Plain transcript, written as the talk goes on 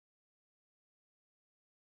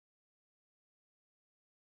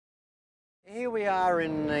Here we are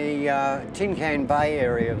in the Tin Can Bay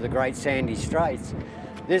area of the Great Sandy Straits.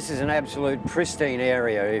 This is an absolute pristine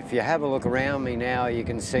area. If you have a look around me now, you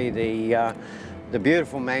can see the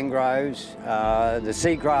beautiful mangroves, the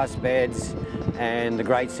seagrass beds, and the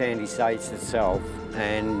Great Sandy Straits itself.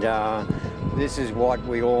 And this is what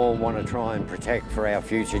we all want to try and protect for our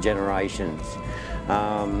future generations.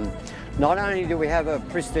 Not only do we have a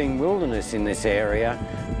pristine wilderness in this area,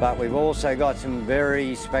 but we've also got some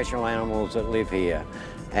very special animals that live here.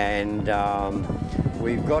 And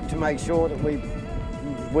we've got to make sure that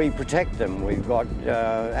we protect them. We've got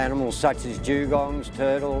animals such as dugongs,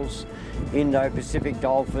 turtles, Indo-Pacific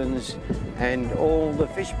dolphins, and all the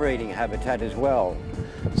fish breeding habitat as well.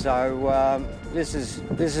 So this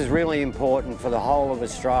is really important for the whole of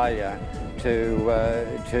Australia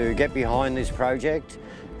to get behind this project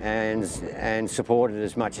and support it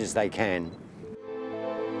as much as they can.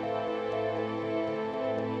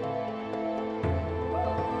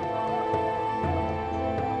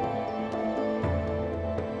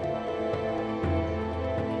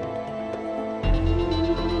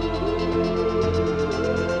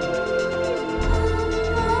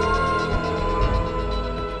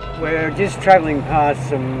 We're just travelling past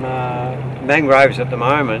some mangroves at the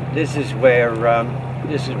moment. This is where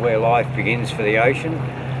life begins for the ocean.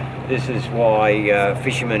 This is why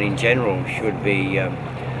fishermen in general should be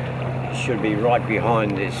right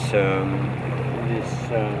behind this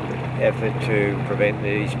effort to prevent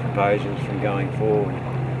these proposals from going forward,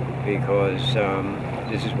 because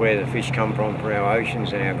this is where the fish come from for our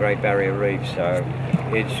oceans and our Great Barrier Reef. So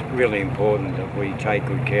it's really important that we take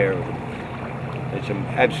good care of them. It's an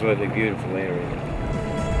absolutely beautiful area.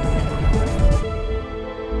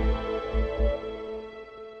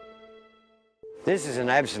 This is an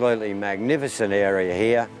absolutely magnificent area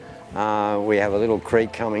here. We have a little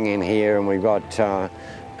creek coming in here, and we've got,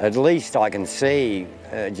 at least I can see,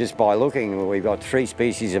 just by looking, we've got 3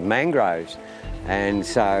 species of mangroves. And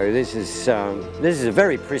so this is a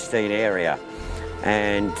very pristine area.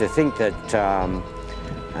 And to think that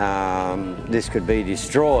this could be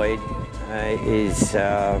destroyed is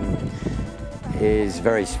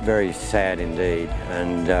very, very sad indeed.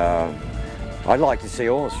 And I'd like to see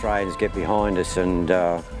all Australians get behind us and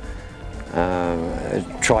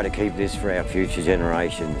try to keep this for our future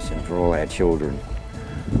generations and for all our children.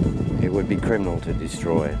 It would be criminal to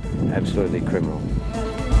destroy it, absolutely criminal.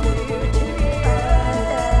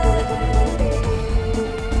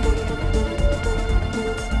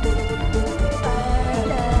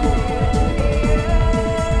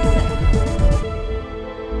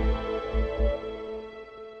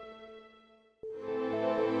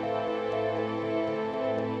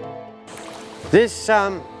 This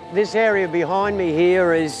area behind me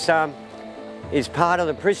here is part of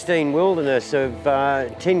the pristine wilderness of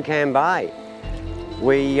Tin Can Bay.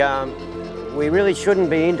 We really shouldn't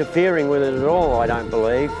be interfering with it at all, I don't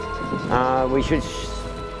believe. We should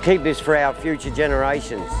keep this for our future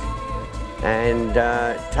generations and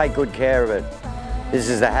take good care of it. This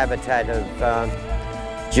is the habitat of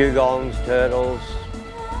dugongs, turtles,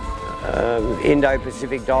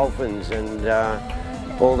 Indo-Pacific dolphins, and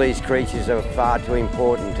all these creatures are far too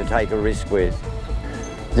important to take a risk with.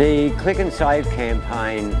 The Click and Save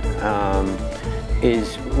campaign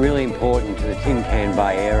is really important to the Tin Can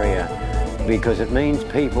Bay area, because it means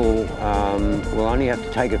people will only have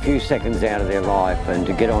to take a few seconds out of their life and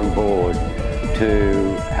to get on board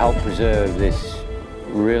to help preserve this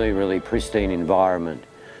really, really pristine environment.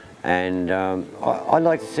 And I'd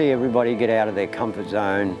like to see everybody get out of their comfort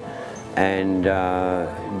zone and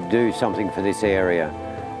do something for this area.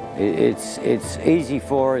 It's easy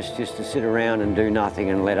for us just to sit around and do nothing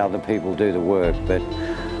and let other people do the work, but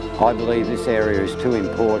I believe this area is too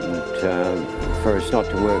important for us not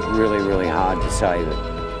to work really, really hard to save it.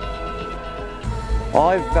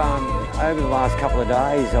 Over the last couple of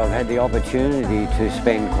days, I've had the opportunity to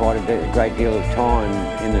spend quite a great deal of time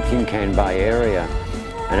in the Tin Can Bay area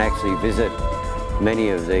and actually visit many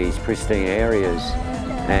of these pristine areas.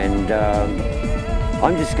 And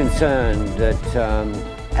I'm just concerned that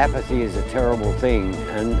apathy is a terrible thing,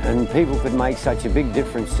 and people could make such a big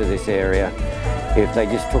difference to this area if they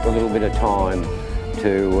just took a little bit of time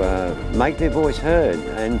to make their voice heard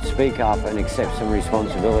and speak up and accept some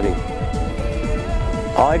responsibility.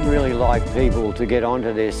 I'd really like people to get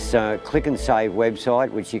onto this Click and Save website,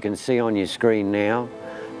 which you can see on your screen now,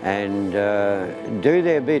 and do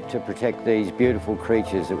their bit to protect these beautiful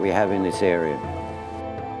creatures that we have in this area.